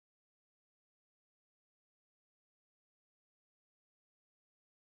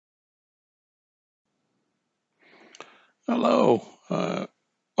Hello.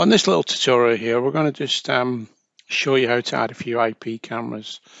 On this little tutorial here, we're going to just show you how to add a few IP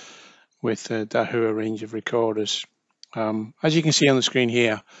cameras with the Dahua range of recorders. As you can see on the screen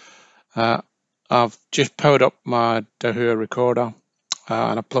here, I've just powered up my Dahua recorder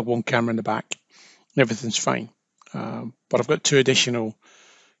and I plug one camera in the back. Everything's fine. But I've got two additional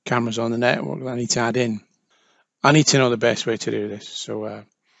cameras on the network that I need to add in. I need to know the best way to do this. So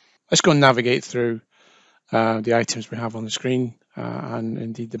let's go and navigate through the items we have on the screen and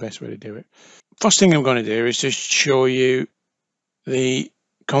indeed the best way to do it. First thing I'm going to do is just show you the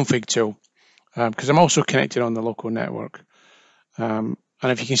config tool because I'm also connected on the local network. And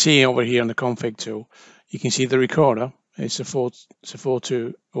if you can see over here on the config tool, you can see the recorder. It's a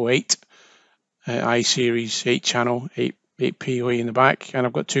 4208 I series 8 channel, 8 PoE in the back, and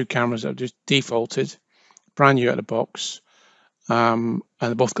I've got two cameras that have just defaulted, brand new out of the box, and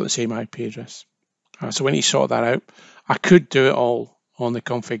they both got the same IP address. So we need to sort that out. I could do it all on the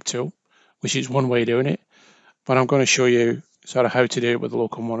config tool, which is one way of doing it, but I'm going to show you sort of how to do it with a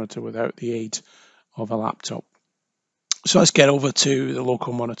local monitor without the aid of a laptop. So let's get over to the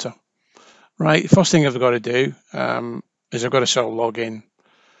local monitor. Right, the first thing I've got to do is I've got to sort of log in.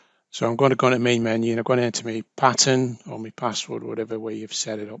 So I'm going to go into the main menu and I'm going to enter my pattern or my password, whatever way you've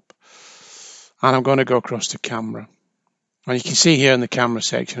set it up. And I'm going to go across to camera. And you can see here in the camera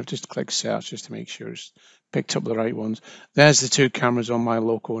section, I've just clicked search just to make sure it's picked up the right ones. There's the two cameras on my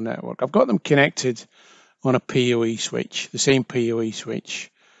local network. I've got them connected on a PoE switch, the same PoE switch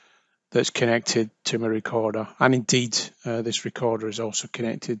that's connected to my recorder. And indeed, this recorder is also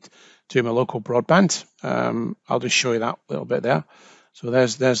connected to my local broadband. I'll just show you that a little bit there. So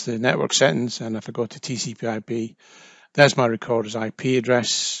there's the network settings. And if I go to TCP/IP, there's my recorder's IP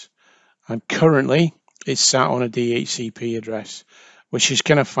address. And currently, it's sat on a DHCP address, which is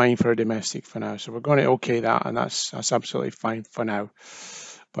kind of fine for a domestic for now. So we're going to OK that, and that's absolutely fine for now.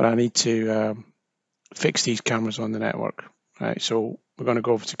 But I need to fix these cameras on the network. Right, so we're going to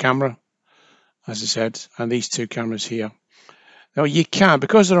go over to camera, as I said, and these two cameras here. Now you can,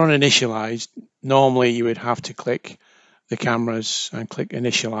 because they're uninitialized, normally you would have to click the cameras and click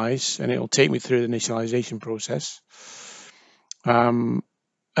initialize, and it'll take me through the initialization process. And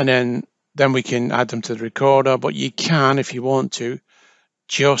then we can add them to the recorder, but you can, if you want to,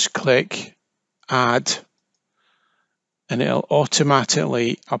 just click add, and it'll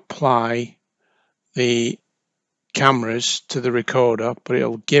automatically apply the cameras to the recorder, but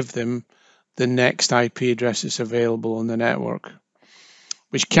it'll give them the next IP address that's available on the network,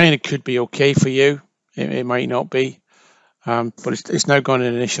 which kind of could be okay for you. It might not be, but it's now going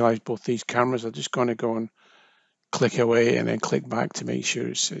to initialize both these cameras. I'm just going to go and click away and then click back to make sure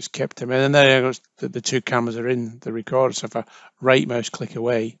it's kept them in. And there goes, the two cameras are in the recorder. So if I right mouse click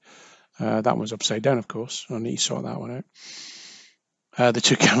away, that one's upside down, of course. I need to sort that one out. The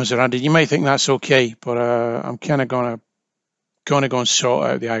two cameras are added. You might think that's okay, but I'm kind of going to go and sort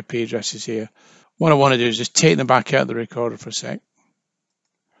out the IP addresses here. What I want to do is just take them back out of the recorder for a sec.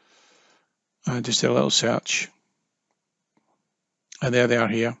 Just do a little search. And there they are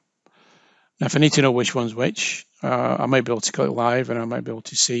here. Now, if I need to know which one's which, I might be able to click live and I might be able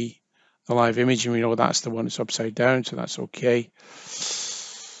to see the live image, and we know that's the one that's upside down, so that's okay.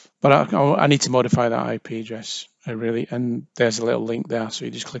 But I need to modify that IP address, really, and there's a little link there. So you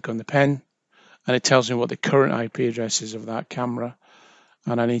just click on the pen and it tells me what the current IP address is of that camera,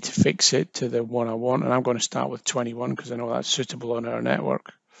 and I need to fix it to the one I want, and I'm going to start with 21 because I know that's suitable on our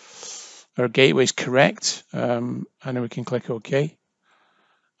network. Our gateway is correct, and then we can click OK.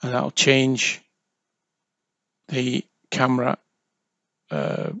 And that'll change the camera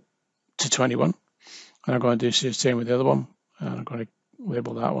to 21. And I'm going to do the same with the other one. And I'm going to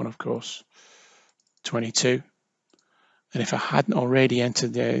label that one, of course, 22. And if I hadn't already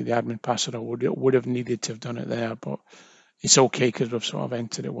entered the admin password, I would have needed to have done it there, but it's okay because we've sort of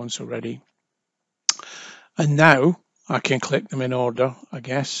entered it once already. And now I can click them in order, I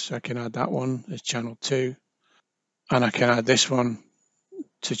guess. I can add that one as channel 2. And I can add this one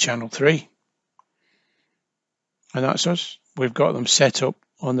to channel 3. And that's us. We've got them set up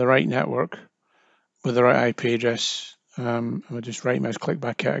on the right network with the right IP address. And we'll just right mouse click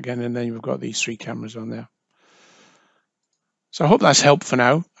back out again, and then we've got these 3 cameras on there. So I hope that's helped for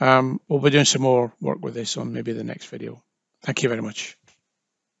now. We'll be doing some more work with this on maybe the next video. Thank you very much.